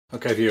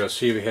Okay viewers,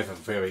 here we have a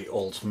very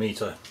old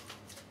meter.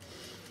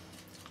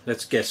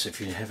 Let's guess if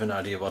you have an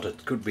idea what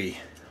it could be,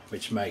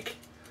 which make.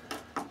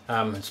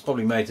 It's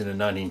probably made in the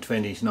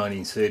 1920s,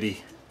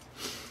 1930.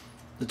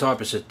 The type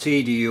is a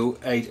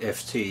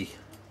TDU8ft,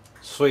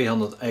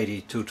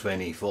 380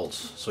 220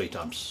 volts, 3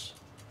 times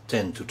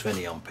 10 to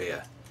 20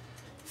 ampere,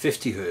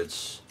 50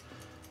 hertz,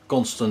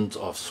 constant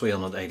of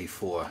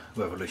 384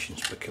 revolutions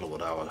per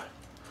kilowatt hour.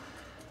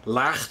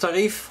 Laag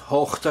tarief,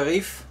 hoog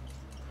tarief,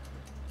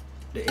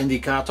 de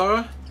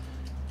indicator,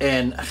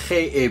 en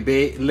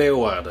GEB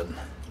Leeuwarden.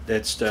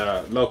 That's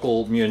the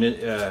local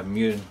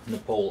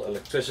municipal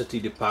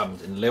electricity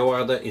department in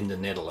Leeuwarden in the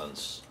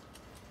Netherlands.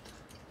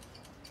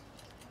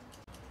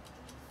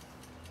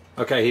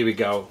 Okay, here we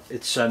go.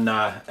 It's an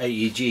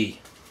AEG.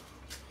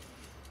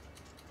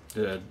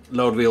 The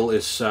load wheel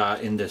is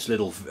in this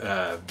little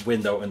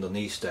window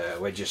underneath the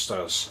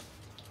registers.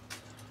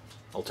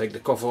 I'll take the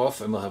cover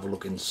off and we'll have a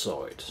look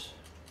inside.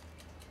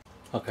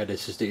 Okay,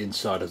 this is the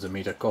inside of the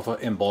meter cover,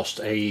 embossed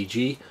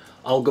AEG,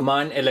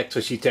 Allgemein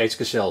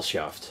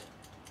Electriciteitsgesellschaft.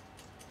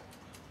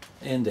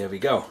 And there we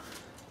go.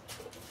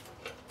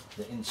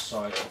 The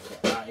inside of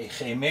the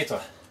AEG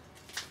meter.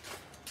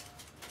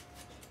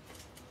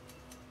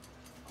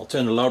 I'll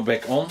turn the load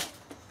back on.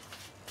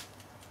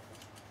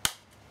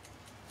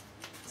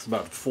 It's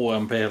about 4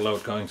 ampere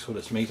load going through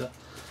this meter.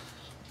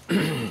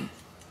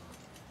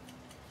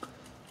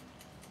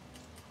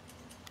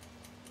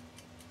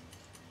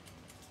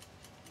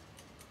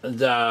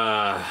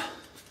 The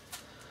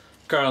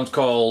current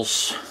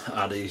coils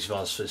are these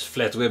ones with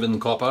flat ribbon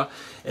copper,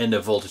 and the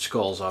voltage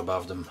coils are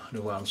above them,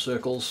 the round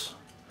circles.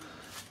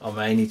 I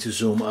may need to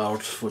zoom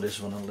out for this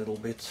one a little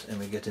bit and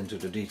we get into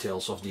the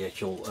details of the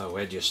actual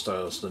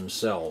registers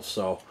themselves.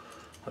 So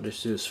I'll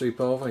just do a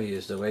sweep over.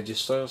 Here's the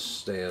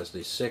registers, there's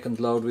the second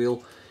load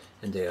wheel,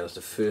 and there's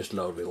the first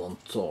load wheel on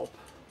top.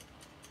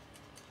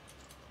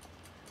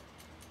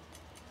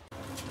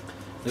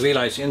 The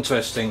relay is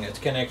interesting. It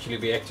can actually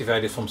be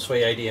activated from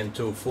 380 and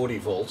 240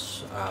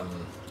 volts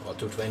or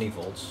 220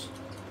 volts.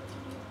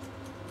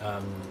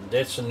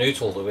 That's a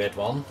neutral, the red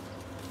one.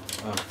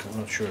 I'm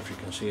not sure if you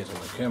can see it on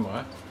the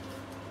camera.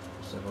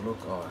 Let's have a look.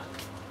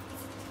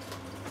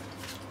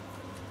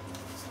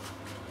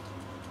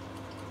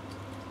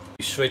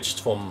 We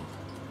switched from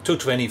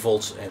 220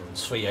 volts and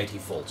 380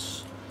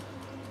 volts.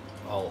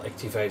 I'll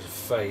activate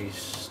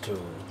phase to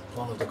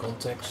one of the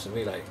contacts. The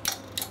relay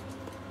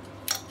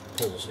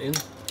pulls in,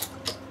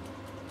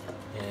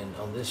 and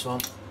on this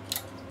one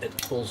it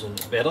pulls in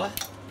better,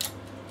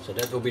 so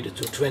that will be the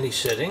 220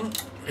 setting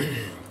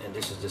and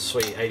this is the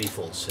 380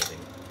 volt setting.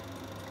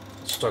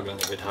 It's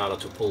struggling a bit harder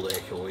to pull the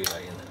actual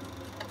relay in.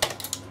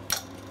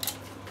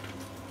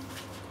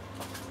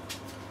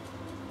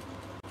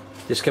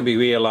 This can be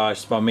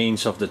realized by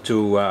means of the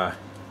two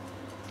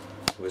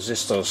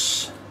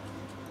resistors,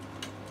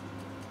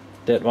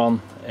 that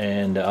one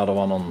and the other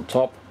one on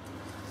top.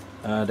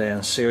 They're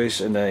in series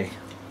and they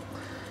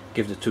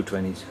give the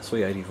 220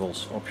 380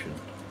 volts option.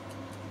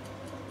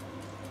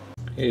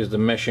 Here's the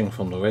meshing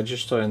from the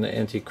register, and the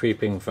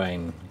anti-creeping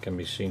vane can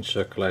be seen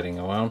circulating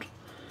around,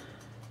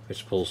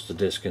 which pulls the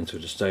disc into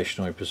the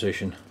stationary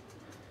position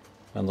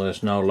when there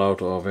is no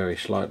load or very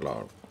slight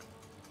load.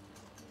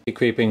 The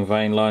creeping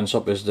vane lines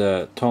up is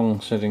the tongue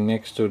sitting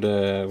next to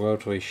the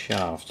rotary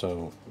shaft,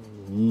 so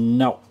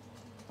no.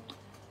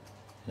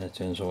 And it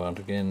turns around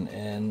again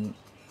and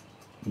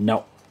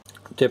no.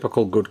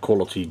 Typical good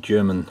quality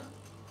German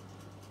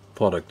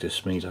product,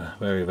 this meter,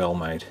 very well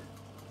made,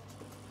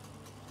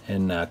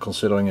 and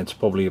considering it's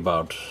probably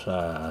about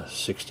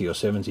 60 or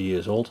 70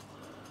 years old,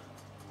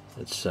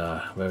 it's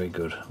very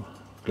good.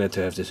 Glad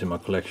to have this in my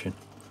collection.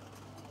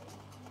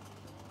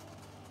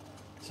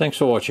 Thanks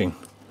for watching.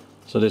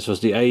 So this was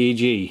the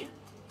AEG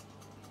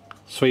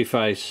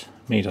 3-phase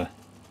meter.